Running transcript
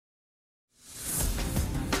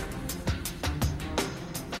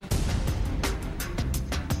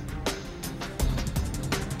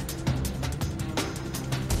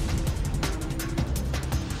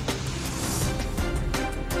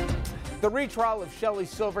The retrial of Shelley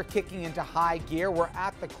Silver kicking into high gear. We're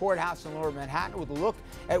at the courthouse in Lower Manhattan with a look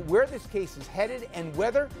at where this case is headed and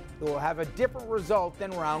whether it will have a different result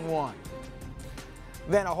than round one.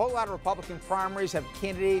 Then a whole lot of Republican primaries have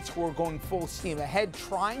candidates who are going full steam ahead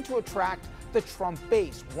trying to attract the Trump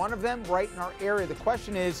base. One of them right in our area. The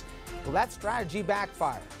question is, will that strategy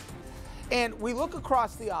backfire? And we look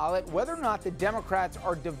across the aisle at whether or not the Democrats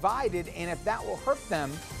are divided and if that will hurt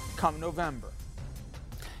them come November.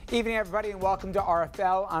 Evening, everybody, and welcome to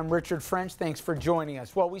RFL. I'm Richard French. Thanks for joining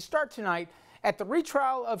us. Well, we start tonight at the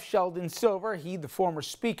retrial of Sheldon Silver, the former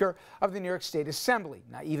Speaker of the New York State Assembly.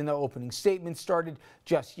 Now, even though opening statements started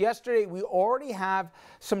just yesterday, we already have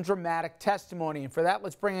some dramatic testimony. And for that,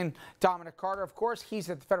 let's bring in Dominic Carter. Of course, he's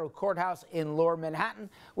at the federal courthouse in Lower Manhattan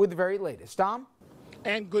with the very latest. Dom?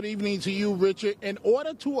 And good evening to you, Richard. In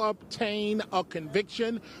order to obtain a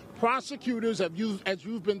conviction, prosecutors have used, as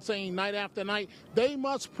you've been saying night after night, they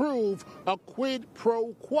must prove a quid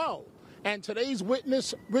pro quo. And today's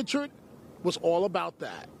witness, Richard, was all about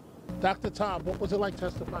that. Dr. Taub, what was it like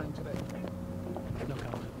testifying today? No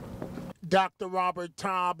comment. Dr. Robert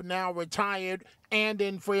Taub, now retired and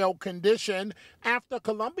in frail condition after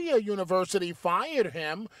Columbia University fired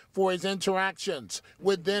him for his interactions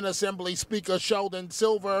with then Assembly Speaker Sheldon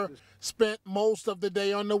Silver, spent most of the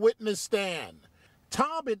day on the witness stand.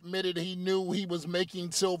 Taub admitted he knew he was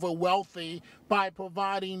making Silver wealthy by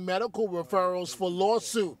providing medical referrals for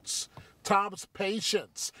lawsuits. Taub's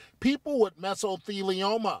patients, people with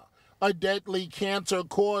mesothelioma, a deadly cancer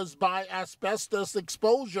caused by asbestos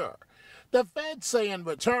exposure. The feds say in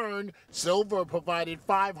return, Silver provided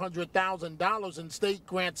 $500,000 in state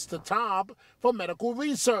grants to Taub for medical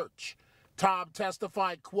research. Taub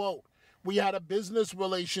testified, quote, "We had a business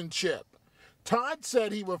relationship." Todd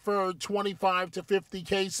said he referred 25 to 50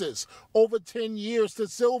 cases over 10 years to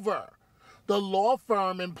Silver. The law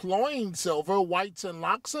firm employing Silver, Whites and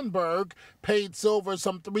Luxembourg, paid Silver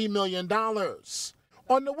some $3 million.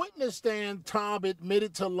 On the witness stand, Taub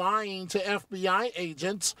admitted to lying to FBI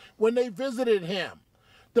agents when they visited him.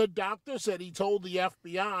 The doctor said he told the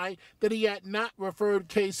FBI that he had not referred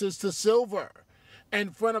cases to Silver. In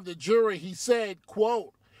front of the jury, he said,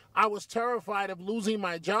 quote, "I was terrified of losing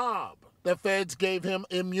my job." The feds gave him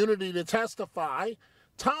immunity to testify.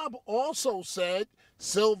 Taub also said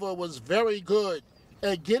Silver was very good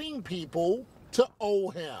at getting people to owe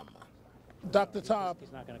him. Dr. Taub.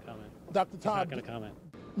 He's not going to comment. Dr. Taub. He's not going to comment.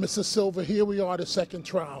 Mr. Silver, here we are, the second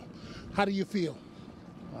trial. How do you feel?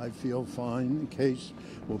 I feel fine. The case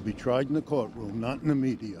will be tried in the courtroom, not in the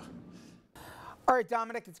media. All right,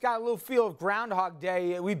 Dominic, it's got a little feel of Groundhog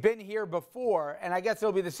Day. We've been here before, and I guess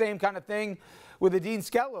it'll be the same kind of thing with the Dean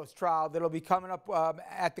Skelos trial that'll be coming up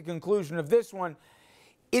at the conclusion of this one.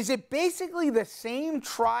 Is it basically the same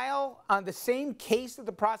trial on the same case that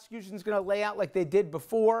the prosecution is going to lay out like they did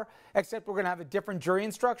before, except we're going to have a different jury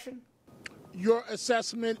instruction? Your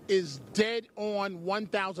assessment is dead on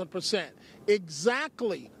 1,000%.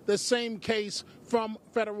 Exactly the same case from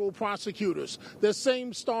federal prosecutors. The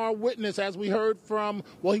same star witness, as we heard from,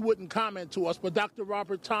 well, he wouldn't comment to us, but Dr.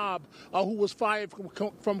 Robert Taub, who was fired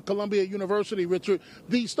from Columbia University, Richard,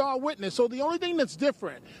 the star witness. So the only thing that's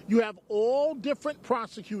different, you have all different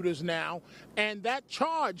prosecutors now, and that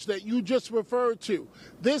charge that you just referred to,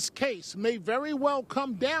 this case may very well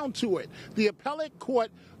come down to it. The appellate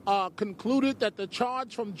court concluded that the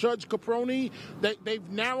charge from Judge Caproni, that they've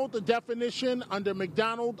narrowed the definition under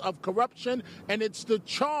McDonald of corruption, and it's the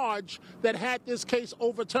charge that had this case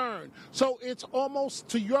overturned. So it's almost,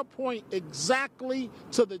 to your point, exactly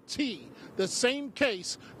to the T, the same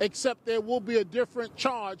case, except there will be a different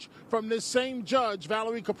charge from this same judge,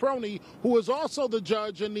 Valerie Caproni, who is also the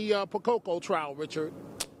judge in the Pococco trial, Richard.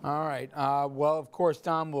 All right. Well, of course,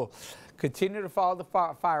 Tom, will continue to follow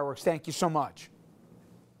the fireworks. Thank you so much.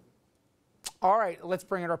 All right, let's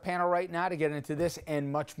bring in our panel right now to get into this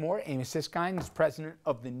and much more. Amy Siskind is president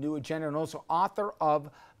of the New Agenda and also author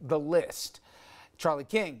of The List. Charlie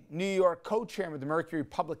King, New York co-chairman of the Mercury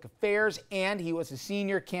Public Affairs, and he was a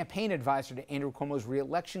senior campaign advisor to Andrew Cuomo's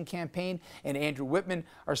re-election campaign, and Andrew Whitman,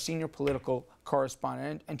 our senior political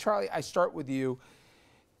correspondent. And Charlie, I start with you.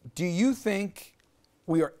 Do you think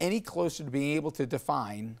we are any closer to being able to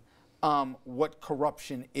define what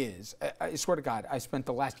corruption is? I swear to God, I spent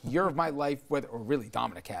the last year of my life, or really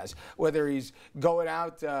Dominic has, whether he's going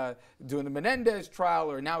out doing the Menendez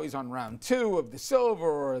trial, or now he's on round 2 of the Silver,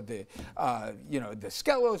 or the the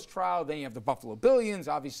Skelos trial. Then you have the Buffalo Billions,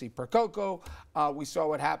 obviously Pococco. We saw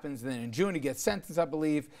what happens. Then in June he gets sentenced, I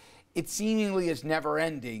believe. It seemingly is never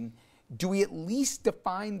ending. Do we at least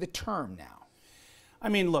define the term now? I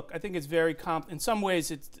mean, look, I think it's very in some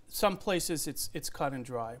ways, some places it's cut and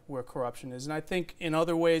dry where corruption is, and I think in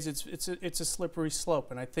other ways it's a slippery slope.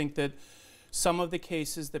 And I think that some of the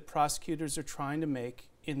cases that prosecutors are trying to make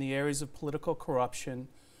in the areas of political corruption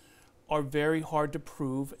are very hard to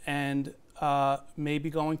prove and maybe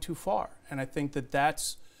going too far. And I think that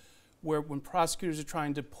that's where, when prosecutors are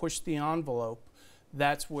trying to push the envelope,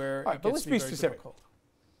 that's where it gets to be very difficult.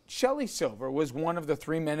 Shelley Silver was one of the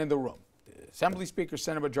 3 men in the room. Assembly Speaker,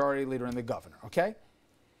 Senate Majority Leader, and the governor, okay?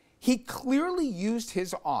 He clearly used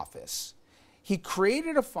his office. He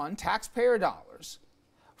created a fund, taxpayer dollars,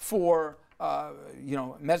 for,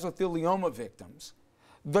 mesothelioma victims.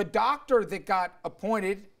 The doctor that got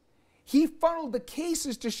appointed, he funneled the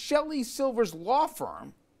cases to Shelley Silver's law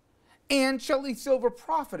firm, and Shelley Silver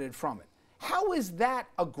profited from it. How is that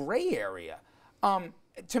a gray area?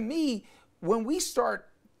 To me, when we start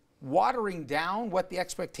watering down what the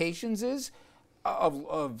expectations is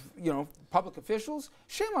of public officials,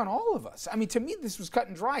 shame on all of us. I mean, to me, this was cut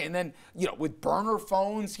and dry. And then, with burner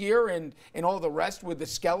phones here and all the rest with the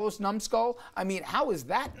Skelos numbskull, I mean, how is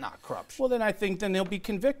that not corruption? Well, then I think then they'll be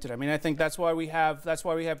convicted. I mean, I think that's why we have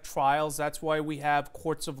trials. That's why we have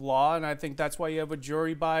courts of law, and I think that's why you have a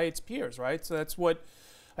jury by its peers, right? So that's what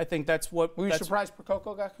I think. That's what. Were you surprised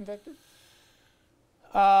Prococo got convicted?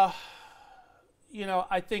 I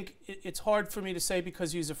think it's hard for me to say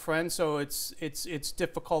because he's a friend, so it's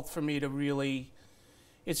difficult for me to really,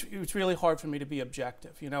 it's really hard for me to be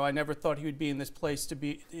objective. I never thought he would be in this place to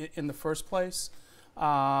be in the first place.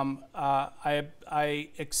 I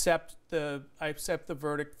accept the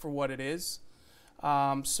verdict for what it is.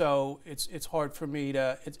 So it's hard for me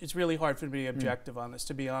to, it's really hard for me to be objective on this,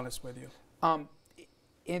 to be honest with you.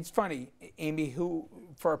 It's funny, Amy,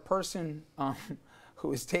 for a person who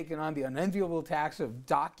has taken on the unenviable task of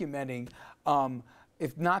documenting,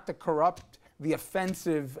 if not the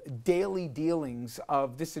offensive daily dealings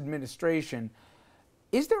of this administration,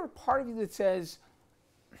 is there a part of you that says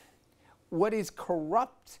what is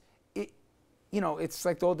corrupt, it's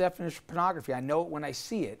like the old definition of pornography. I know it when I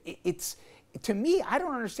see it. To me, I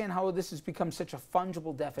don't understand how this has become such a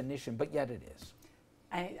fungible definition, but yet it is.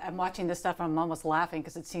 I'm watching this stuff and I'm almost laughing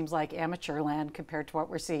because it seems like amateur land compared to what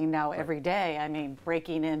we're seeing now every day. I mean,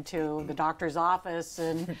 breaking into the doctor's office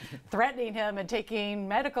and threatening him and taking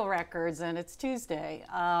medical records, and it's Tuesday.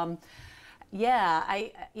 I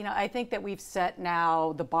think that we've set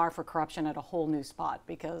now the bar for corruption at a whole new spot,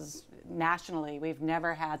 because nationally we've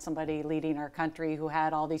never had somebody leading our country who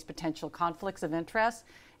had all these potential conflicts of interest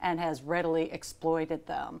and has readily exploited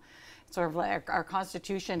them. Sort of like our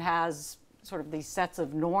Constitution has sort of these sets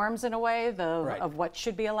of norms in a way of what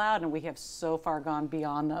should be allowed, and we have so far gone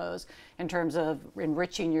beyond those in terms of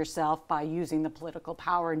enriching yourself by using the political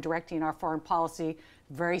power and directing our foreign policy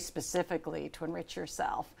very specifically to enrich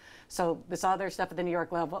yourself. So this other stuff at the New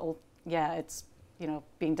York level, it's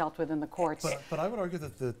being dealt with in the courts. But I would argue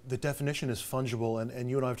that the definition is fungible, and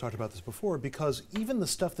you and I have talked about this before, because even the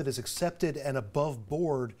stuff that is accepted and above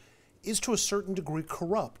board is to a certain degree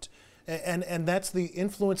corrupt. And that's the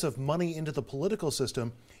influence of money into the political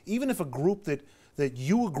system. Even if a group that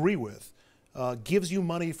you agree with gives you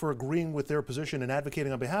money for agreeing with their position and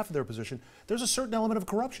advocating on behalf of their position, there's a certain element of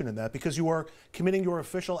corruption in that, because you are committing your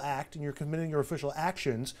official act and you're committing your official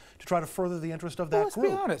actions to try to further the interest of that group.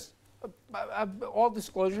 Let's be honest. All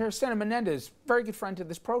disclosure here, Senator Menendez, very good friend to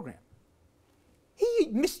this program. He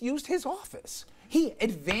misused his office. He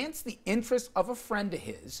advanced the interests of a friend of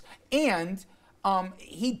his, and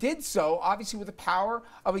he did so, obviously, with the power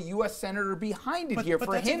of a U.S. senator behind it here.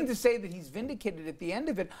 For him to say that he's vindicated at the end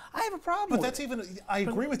of it, I have a problem with it. I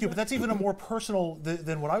agree with you, but that's even a more personal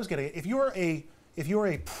than what I was getting at. If you're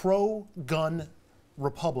a pro-gun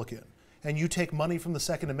Republican and you take money from the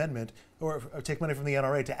Second Amendment or take money from the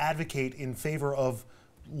NRA to advocate in favor of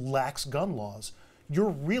lax gun laws, you're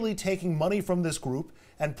really taking money from this group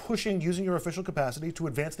and using your official capacity to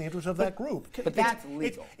advance the interests of that group. But that's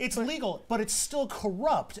legal. It's legal, but it's still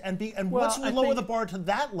corrupt. And once we lower the bar to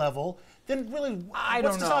that level, then really,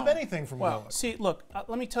 what's to stop anything from going? See, look,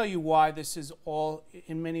 let me tell you why this is all,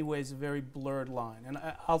 in many ways, a very blurred line. And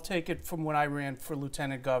I'll take it from when I ran for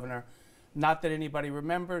lieutenant governor. Not that anybody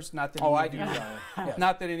remembers, not that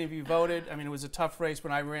not that any of you voted. I mean, it was a tough race.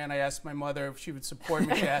 When I ran, I asked my mother if she would support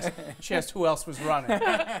me. She asked who else was running.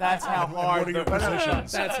 That's how hard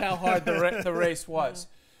the race was.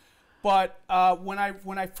 But when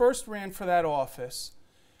I first ran for that office,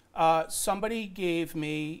 somebody gave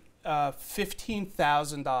me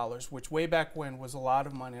 $15,000, which way back when was a lot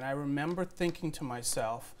of money. And I remember thinking to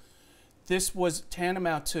myself, this was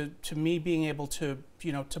tantamount to me being able to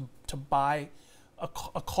buy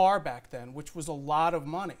a car back then, which was a lot of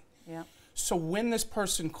money. Yeah. So when this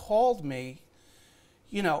person called me,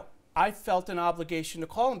 you know, I felt an obligation to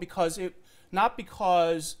call him because not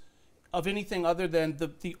because of anything other than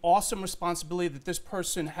the awesome responsibility that this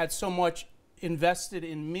person had so much invested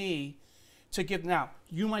in me to give. Now,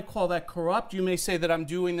 you might call that corrupt. You may say that I'm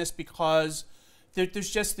doing this because there's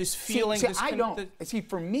just this feeling. See,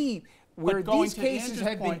 for me, where these cases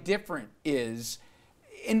have been different is,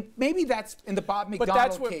 and maybe that's in the Bob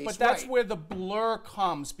McDonald case. But that's where the blur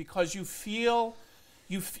comes, because you feel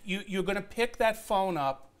you're going to pick that phone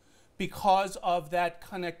up because of that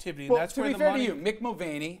connectivity. Well, that's to where be the fair money. to you, Mick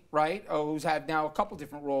Mulvaney, right, who's had now a couple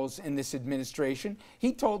different roles in this administration,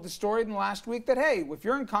 he told the story in the last week that, hey, if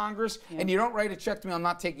you're in Congress and you don't write a check to me, I'm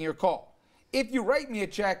not taking your call. If you write me a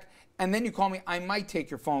check and then you call me, I might take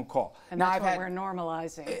your phone call. And now, that's what we're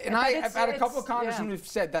normalizing. And I've had a couple of congressmen who've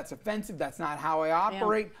said that's offensive, that's not how I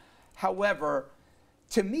operate. Yeah. However,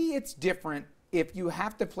 to me, it's different if you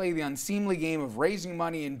have to play the unseemly game of raising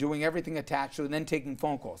money and doing everything attached to it and then taking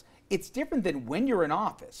phone calls. It's different than when you're in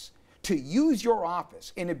office to use your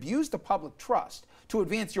office and abuse the public trust to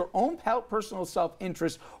advance your own personal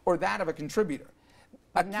self-interest or that of a contributor.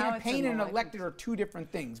 A campaign and an elected are two different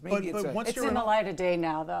things. Maybe it's in the light of day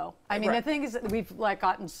now, though. I mean, the thing is that we've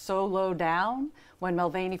gotten so low down when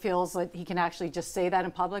Mulvaney feels like he can actually just say that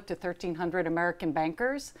in public to 1,300 American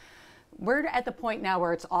bankers. We're at the point now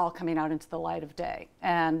where it's all coming out into the light of day,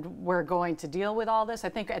 and we're going to deal with all this. I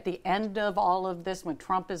think at the end of all of this, when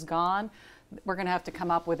Trump is gone, we're going to have to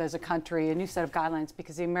come up with, as a country, a new set of guidelines,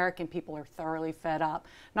 because the American people are thoroughly fed up,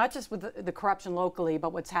 not just with the corruption locally,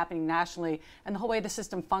 but what's happening nationally. And the whole way the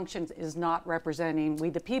system functions is not representing we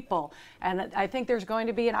the people. And I think there's going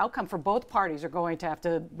to be an outcome for both parties are going to have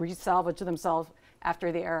to re-salvage themselves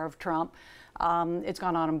after the era of Trump. It's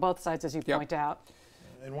gone on both sides, as you point out.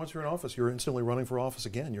 And once you're in office, you're instantly running for office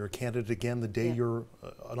again. You're a candidate again the day you're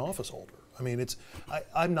an office holder. I mean,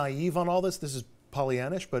 I'm naive on all this. This is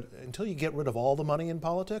Pollyannish, but until you get rid of all the money in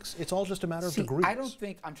politics, it's all just a matter of degrees. I don't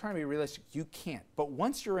think, I'm trying to be realistic, you can't. But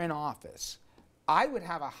once you're in office, I would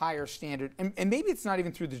have a higher standard, and maybe it's not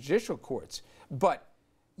even through the judicial courts, but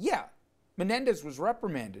yeah, Menendez was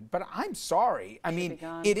reprimanded, but I'm sorry. I mean,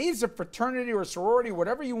 it is a fraternity or a sorority,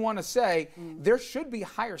 whatever you want to say. There should be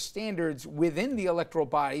higher standards within the electoral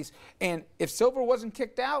bodies. And if Silver wasn't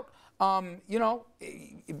kicked out, you know,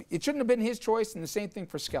 it shouldn't have been his choice, and the same thing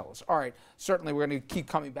for Skelos. All right, certainly we're going to keep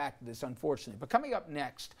coming back to this, unfortunately. But coming up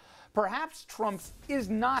next, perhaps Trump is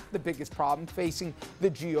not the biggest problem facing the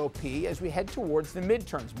GOP as we head towards the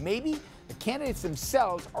midterms. Maybe the candidates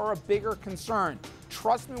themselves are a bigger concern.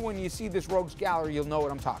 Trust me, when you see this rogues gallery, you'll know what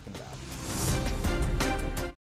I'm talking about.